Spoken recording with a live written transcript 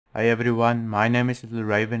Hi everyone, my name is Little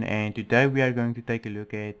Raven and today we are going to take a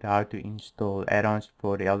look at how to install add-ons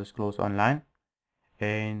for the Elder Scrolls Online.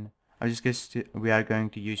 And we are going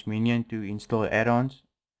to use Minion to install add-ons.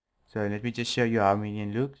 So let me just show you how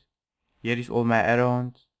Minion looks. Here is all my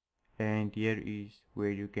add-ons and here is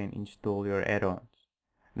where you can install your add-ons.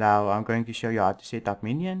 Now I'm going to show you how to set up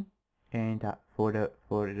Minion and for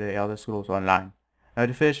the Elder Scrolls Online. Now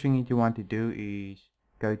the first thing that you want to do is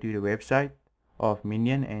go to the website of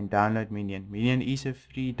Minion and download Minion. Minion is a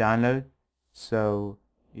free download, so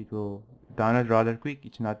it will download rather quick.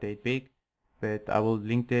 It's not that big, but I will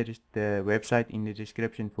link the website in the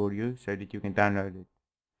description for you so that you can download it.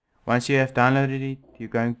 Once you have downloaded it, you're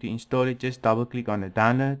going to install it. Just double click on the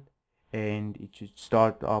download and it should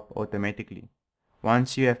start up automatically.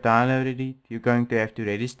 Once you have downloaded it, you're going to have to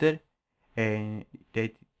register, and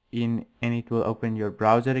it will open your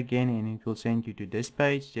browser again and it will send you to this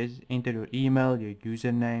page. Just enter your email, your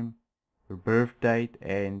username, your birth date,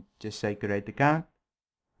 and just say create account.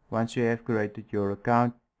 Once you have created your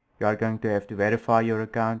account, you are going to have to verify your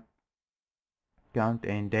account,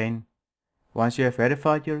 and then once you have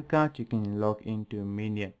verified your account, you can log into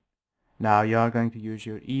Minion. Now you are going to use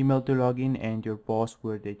your email to log in and your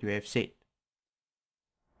password that you have set.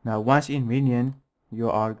 Now once in Minion, you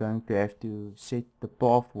are going to have to set the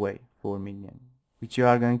pathway for Minion. Which you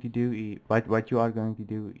are going to do is, what you are going to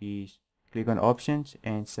do is click on options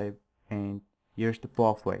and save, and here's the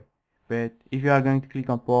pathway. But if you are going to click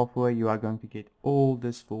on pathway, you are going to get all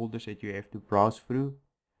these folders that you have to browse through.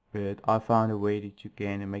 But I found a way that you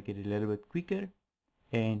can make it a little bit quicker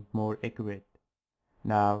and more accurate.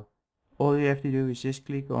 Now all you have to do is just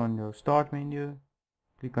click on your start menu,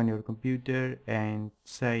 click on your computer and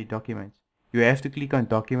say documents. You have to click on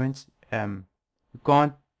documents. You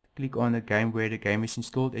can't click on the game where the game is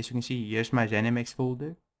installed. As you can see, here's my ZeniMax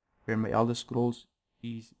folder where my Elder Scrolls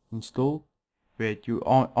is installed. But you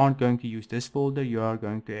aren't going to use this folder. You are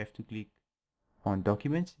going to have to click on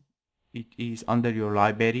documents. It is under your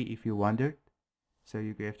library if you wondered. So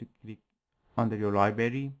you have to click under your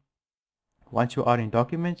library. Once you are in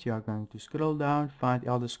documents, you are going to scroll down, find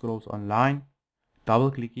Elder Scrolls Online,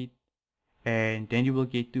 double click it, and then you will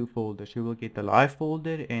get two folders. You will get a live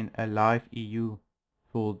folder and a live EU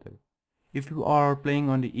folder. If you are playing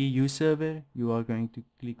on the EU server, you are going to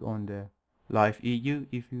click on the live EU.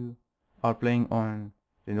 If you are playing on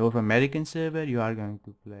the North American server, you are going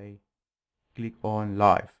to click on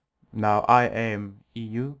live. Now I am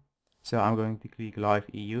EU, so I'm going to click live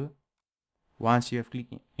EU. Once you have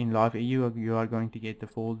clicked in live EU, you are going to get the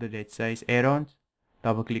folder that says add-ons.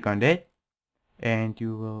 Double click on that and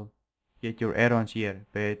you will get your add-ons here.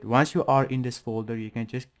 But once you are in this folder, you can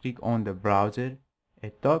just click on the browser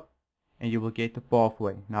at top and you will get the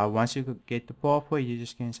pathway. Now once you get the pathway, you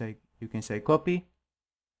can say copy,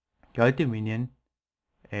 go to Minion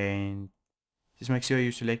and just make sure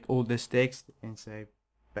you select all this text and say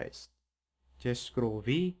paste. Just scroll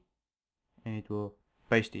V and it will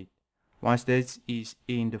paste it. Once this is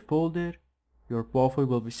in the folder, your pathway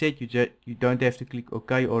will be set. You don't have to click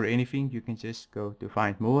OK or anything. You can just go to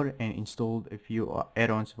find more and install a few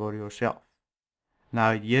add-ons for yourself.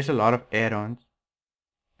 Now here's a lot of add-ons.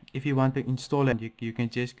 If you want to install it, you can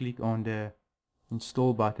just click on the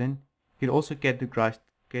install button. You can also categorize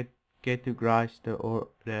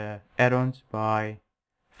the add-ons by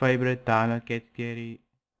favorite, download, category,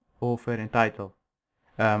 author and title.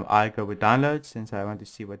 I go with downloads since I want to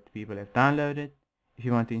see what people have downloaded. If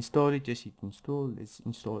you want to install it, just hit install. Let's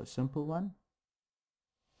install a simple one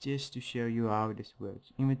just to show you how this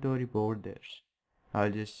works. Inventory borders.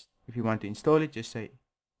 If you want to install it, just say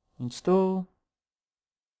install.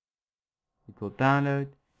 It will download.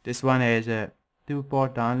 This one has a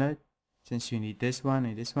two-part download since you need this one,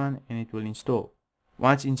 and it will install.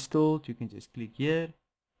 Once installed, you can just click here.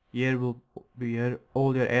 Here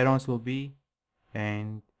all your add-ons will be,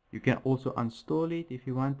 and you can also uninstall it if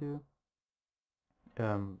you want to.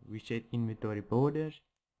 We set inventory borders.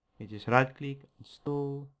 You just right click,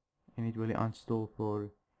 install, and it will uninstall for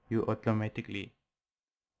you automatically,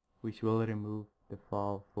 which will remove the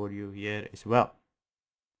file for you here as well.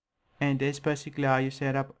 And that's basically how you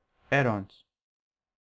set up add-ons.